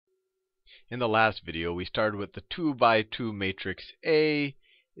In the last video, we started with the 2 by 2 matrix A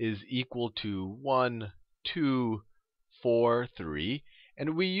is equal to 1, 2, 4, 3.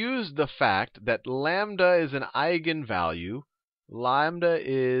 And we used the fact that lambda is an eigenvalue. Lambda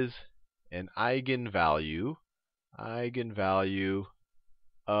is an eigenvalue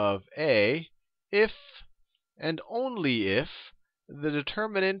of A if and only if the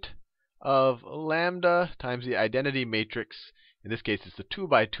determinant of lambda times the identity matrix, in this case it's the 2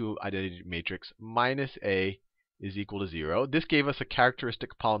 by 2 identity matrix, minus A is equal to 0. This gave us a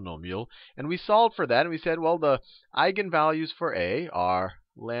characteristic polynomial, and we solved for that, and we said, well, the eigenvalues for A are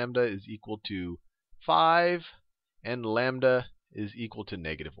lambda is equal to 5 and lambda is equal to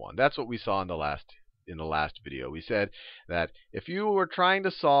 -1. That's what we saw in the last video. We said that if you were trying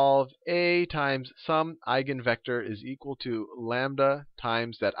to solve A times some eigenvector is equal to lambda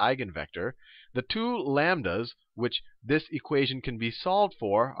times that eigenvector, the two lambdas which this equation can be solved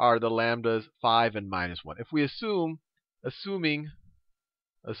for are the lambdas 5 and -1. If we assuming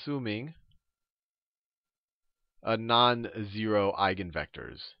a non-zero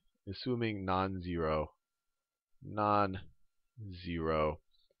eigenvectors, assuming non-zero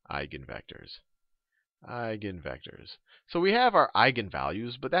eigenvectors. So we have our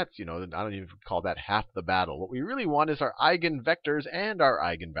eigenvalues, but that's, I don't even call that half the battle. What we really want is our eigenvectors and our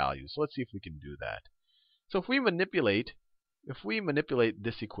eigenvalues. So let's see if we can do that. So if we manipulate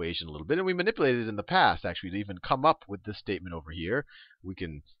this equation a little bit, and we manipulated it in the past actually to even come up with this statement over here, we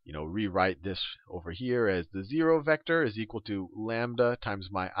can, rewrite this over here as the 0 vector is equal to lambda times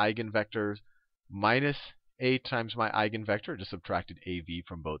my eigenvectors minus A times my eigenvector. Just subtracted AV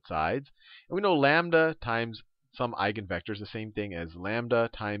from both sides. And we know lambda times some eigenvector is the same thing as lambda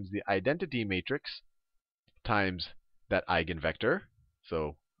times the identity matrix times that eigenvector.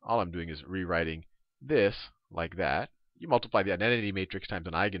 So all I'm doing is rewriting this like that. You multiply the identity matrix times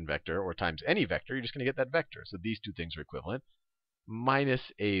an eigenvector or times any vector, you're just going to get that vector. So these two things are equivalent.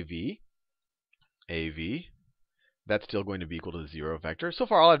 Minus AV. That's still going to be equal to the 0 vector. So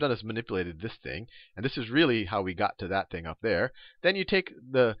far, all I've done is manipulated this thing, and this is really how we got to that thing up there. Then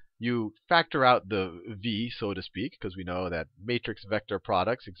you factor out the v, so to speak, because we know that matrix vector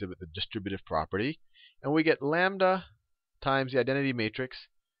products exhibit the distributive property, and we get lambda times the identity matrix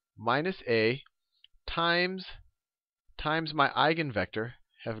minus A times my eigenvector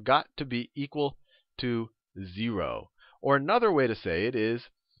have got to be equal to 0. Or another way to say it is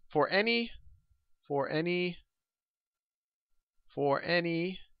for any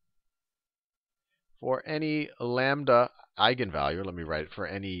lambda eigenvalue, let me write it for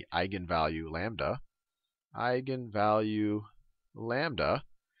any eigenvalue lambda,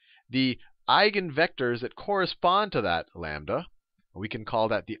 the eigenvectors that correspond to that lambda, we can call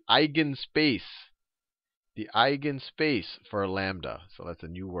that the eigenspace for lambda. So that's a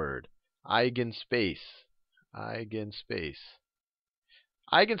new word. Eigenspace.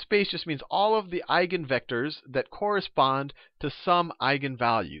 Eigenspace just means all of the eigenvectors that correspond to some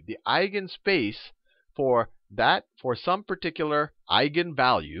eigenvalue. The eigenspace for some particular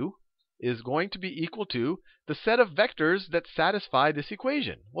eigenvalue is going to be equal to the set of vectors that satisfy this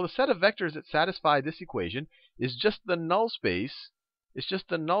equation. Well, the set of vectors that satisfy this equation is just the null space. It's just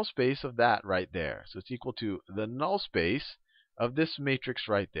the null space of that right there. So it's equal to the null space of this matrix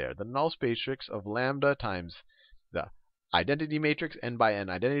right there. The null space matrix of lambda times the identity matrix, n by n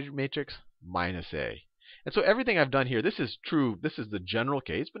identity matrix, minus A. And so everything I've done here, this is true, this is the general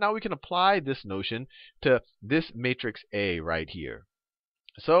case, but now we can apply this notion to this matrix A right here.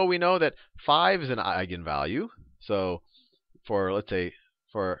 So we know that 5 is an eigenvalue. So let's say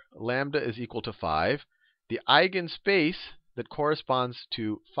for lambda is equal to 5, the eigenspace that corresponds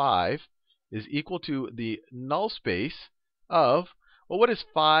to 5 is equal to the null space of, well, what is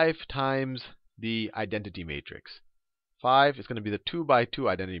 5 times the identity matrix? 5 is going to be the 2 by 2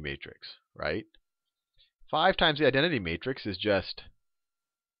 identity matrix, right? 5 times the identity matrix is just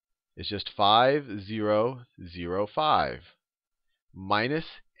 5, 0, 0, 5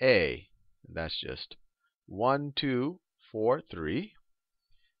 minus A. And that's just 1, 2, 4, 3.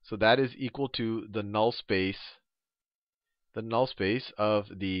 So that is equal to the null space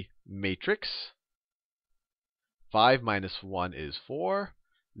of the matrix. 5 minus 1 is 4.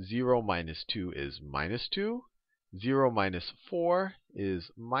 0 minus 2 is minus 2. 0 minus 4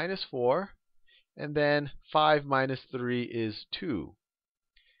 is minus 4. And then 5 minus 3 is 2.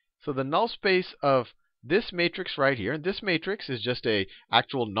 So the null space of this matrix right here, and this matrix is just a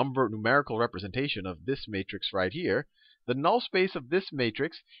actual numerical representation of this matrix right here. The null space of this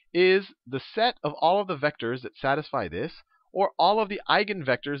matrix is the set of all of the vectors that satisfy this, or all of the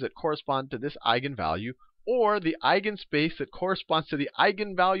eigenvectors that correspond to this eigenvalue, or the eigenspace that corresponds to the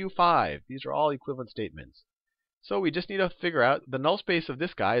eigenvalue 5. These are all equivalent statements. So we just need to figure out the null space of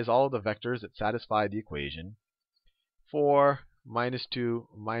this guy is all of the vectors that satisfy the equation. 4, minus 2,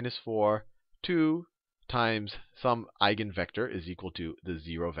 minus 4, 2 times some eigenvector is equal to the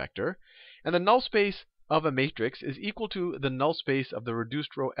 0 vector. And the null space of a matrix is equal to the null space of the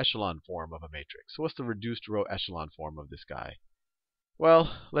reduced row echelon form of a matrix. So what's the reduced row echelon form of this guy?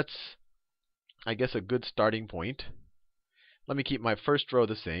 Well, I guess a good starting point. Let me keep my first row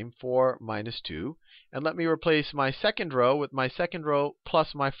the same, 4 minus 2. And let me replace my second row with my second row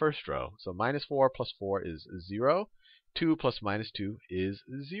plus my first row. So minus 4 plus 4 is 0. 2 plus minus 2 is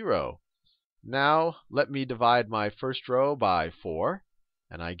 0. Now let me divide my first row by 4.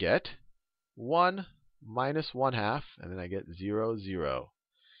 And I get 1 minus 1/2. And then I get 0, 0.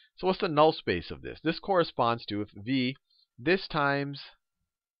 So what's the null space of this? This corresponds to if V, this times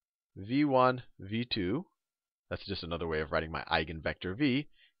V1, V2, that's just another way of writing my eigenvector V,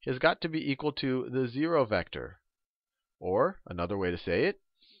 has got to be equal to the 0 vector. Or another way to say it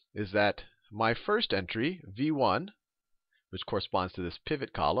is that my first entry, V1, which corresponds to this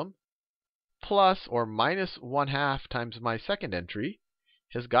pivot column, plus or minus 1/2 times my second entry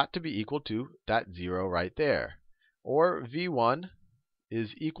has got to be equal to that 0 right there. Or V1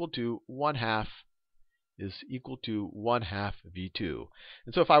 is equal to 1/2 V2.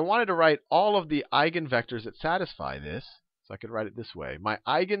 And so if I wanted to write all of the eigenvectors that satisfy this, so I could write it this way. My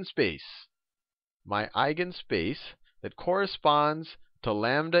eigenspace that corresponds to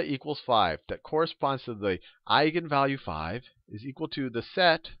lambda equals 5, that corresponds to the eigenvalue 5, is equal to the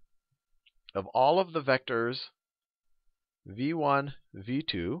set of all of the vectors v1,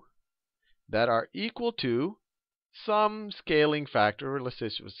 v2 that are equal to some scaling factor. Let's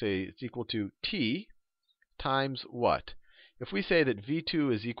say it's equal to t times what? If we say that v2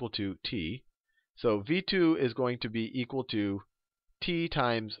 is equal to t, so v2 is going to be equal to t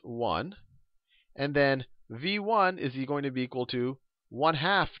times 1, and then v1 is going to be equal to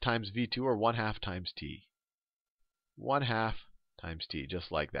 1/2 times v2, or 1/2 times t. 1/2 times t,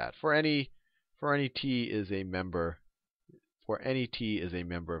 just like that. For any t is a member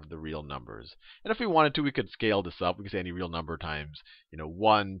of the real numbers. And if we wanted to, we could scale this up. We could say any real number times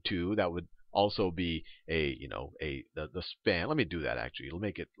 1, 2. That would also be the span. Let me do that actually. It'll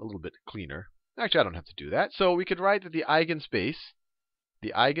make it a little bit cleaner. Actually, I don't have to do that. So we could write that the eigenspace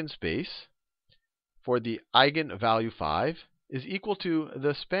for the eigenvalue 5 is equal to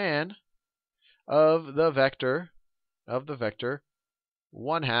the span of the vector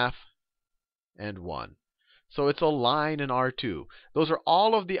 1/2 and 1. So it's a line in R2. Those are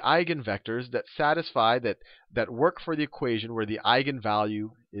all of the eigenvectors that satisfy that work for the equation where the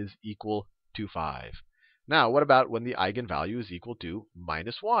eigenvalue is equal to 5. Now, what about when the eigenvalue is equal to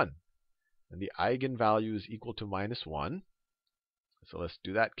 -1? And the eigenvalue is equal to -1. So let's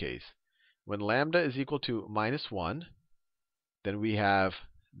do that case. When lambda is equal to -1, then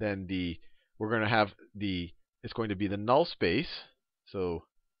it's going to be the null space. So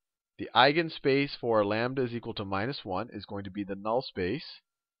the eigenspace for lambda is equal to -1 is going to be the null space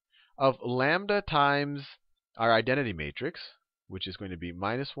of lambda times our identity matrix, which is going to be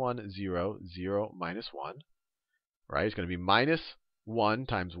 -1, 0, 0, -1. Right? It's going to be -1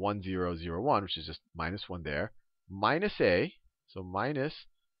 times 1, 0, 0, 1, which is just -1 there, minus a, so minus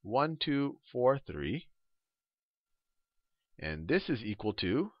 1, 2, 4, 3. And this is equal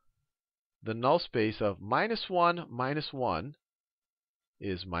to the null space of -1 minus 1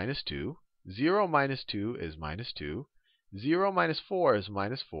 is -2. 0 minus 2 is -2. 0 minus 4 is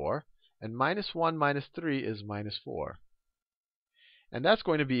 -4. And -1 minus 3 is -4. And that's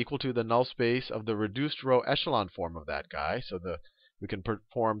going to be equal to the null space of the reduced row echelon form of that guy. So we can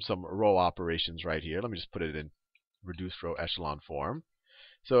perform some row operations right here. Let me just put it in reduced row echelon form.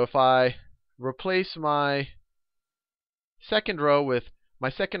 So if I replace my second row with my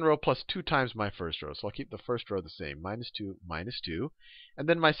second row plus 2 times my first row. So I'll keep the first row the same, -2, -2. And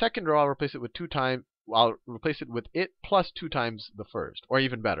then my second row, I'll replace it with it plus 2 times the first. Or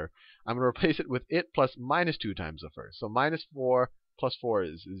even better, I'm going to replace it with it plus -2 times the first. So -4 plus 4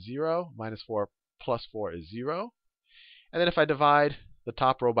 is 0. -4 plus 4 is 0. And then if I divide the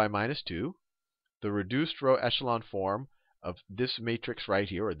top row by -2, the reduced row echelon form of this matrix right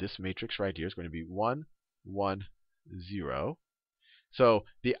here, or this matrix right here, is going to be 1, 1, 0. So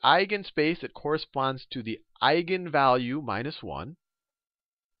the eigenspace that corresponds to the eigenvalue -1,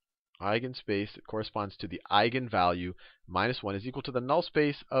 eigenspace that corresponds to the eigenvalue -1 is equal to the null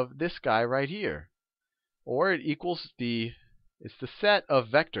space of this guy right here. Or it equals it's the set of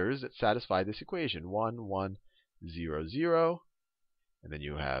vectors that satisfy this equation. 1, 1, 0, 0. And then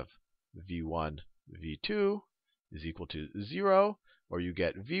you have v1, v2 is equal to 0, or you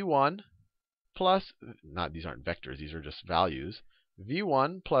get v1 plus, these aren't vectors, these are just values.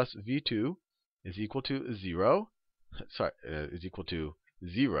 v1 plus v2 is equal to 0. Sorry, is equal to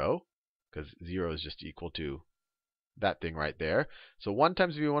 0, because 0 is just equal to that thing right there. So 1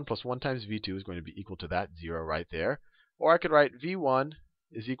 times v1 plus 1 times v2 is going to be equal to that 0 right there. Or I could write v1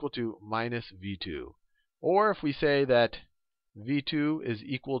 is equal to minus v2. Or if we say that v2 is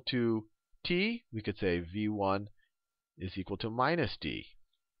equal to t, we could say v1 is equal to minus t.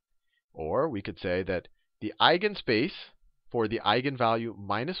 Or we could say that the eigenspace for the eigenvalue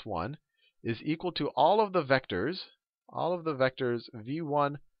minus 1 is equal to all of the vectors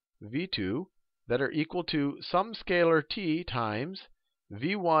v1, v2 that are equal to some scalar t times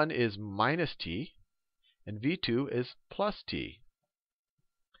v1 is minus t and v2 is plus t.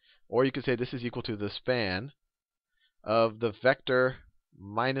 Or you could say this is equal to the span of the vector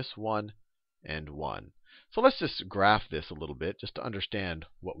minus 1 and 1. So let's just graph this a little bit just to understand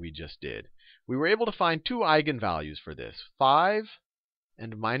what we just did. We were able to find two eigenvalues for this, 5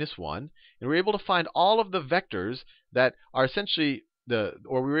 and minus 1. And we were able to find all of the vectors that are essentially we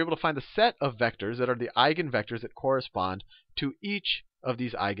were able to find the set of vectors that are the eigenvectors that correspond to each of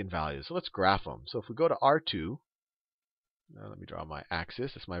these eigenvalues. So let's graph them. So if we go to R2, let me draw my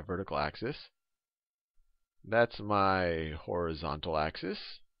axis. That's my vertical axis. That's my horizontal axis.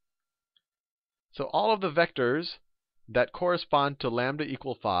 So all of the vectors that correspond to lambda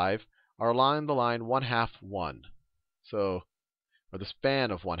equal 5 are along the line 1/2, 1. So, or the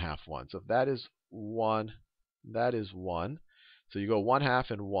span of 1/2, 1. So if that is 1, that is 1. So you go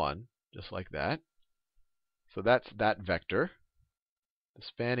 1/2 and 1, just like that. So that's that vector, the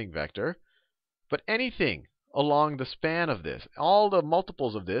spanning vector. But anything along the span of this, all the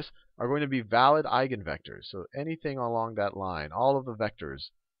multiples of this are going to be valid eigenvectors. So anything along that line, all of the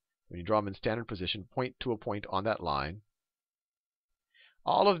vectors, when you draw them in standard position, point to a point on that line.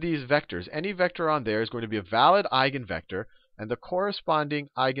 All of these vectors, any vector on there is going to be a valid eigenvector, and the corresponding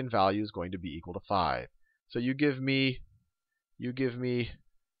eigenvalue is going to be equal to 5. So you give me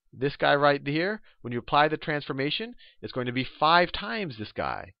this guy right here. When you apply the transformation, it's going to be 5 times this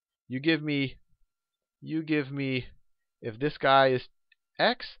guy. You give me, if this guy is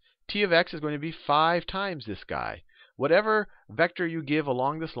x, t of x is going to be 5 times this guy. Whatever vector you give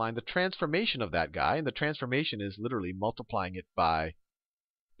along this line, the transformation of that guy, and the transformation is literally multiplying it by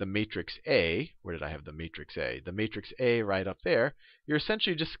the matrix A. Where did I have the matrix A? The matrix A right up there. You're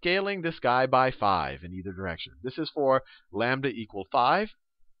essentially just scaling this guy by 5 in either direction. This is for lambda equal 5.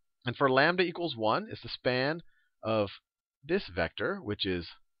 And for lambda equals 1 is the span of this vector, which is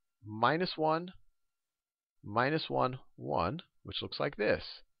minus 1, 1, which looks like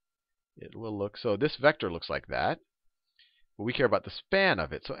this. It will look, so this vector looks like that. But we care about the span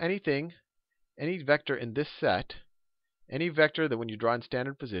of it. So any vector in this set, any vector that when you draw in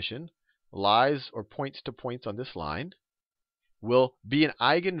standard position lies or points to points on this line, will be an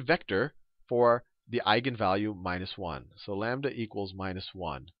eigenvector for the eigenvalue minus 1. So lambda equals minus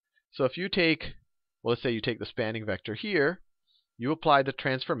 1. So if you take, well, let's say you take the spanning vector here, you apply the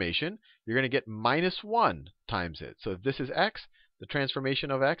transformation, you're going to get minus 1 times it. So if this is x, the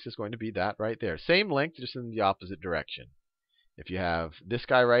transformation of x is going to be that right there. Same length, just in the opposite direction. If you have this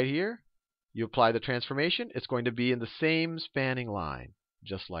guy right here, you apply the transformation, it's going to be in the same spanning line,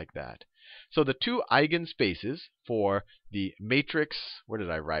 just like that. So the two eigenspaces for the matrix, where did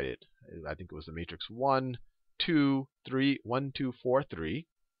I write it? I think it was the matrix 1, 2, 3, 1, 2, 4, 3.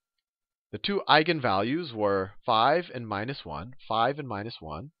 The two eigenvalues were 5 and minus 1, 5 and minus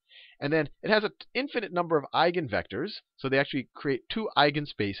 1. And then it has an infinite number of eigenvectors, so they actually create two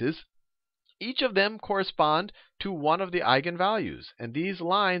eigenspaces. Each of them correspond to one of the eigenvalues, and these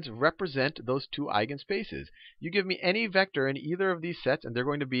lines represent those two eigenspaces. You give me any vector in either of these sets, and they're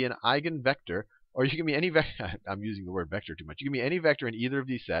going to be an eigenvector, or you give me any vector, I'm using the word vector too much. You give me any vector in either of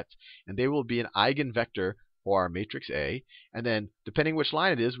these sets, and they will be an eigenvector for our matrix A. And then, depending which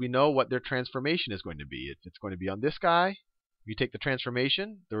line it is, we know what their transformation is going to be. If it's going to be on this guy, if you take the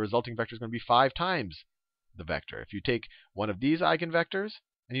transformation, the resulting vector is going to be 5 times the vector. If you take one of these eigenvectors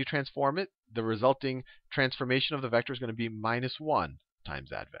and you transform it, the resulting transformation of the vector is going to be minus 1 times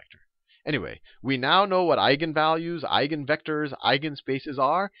that vector. Anyway, we now know what eigenvalues, eigenvectors, eigenspaces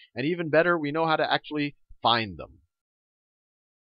are, and even better, we know how to actually find them.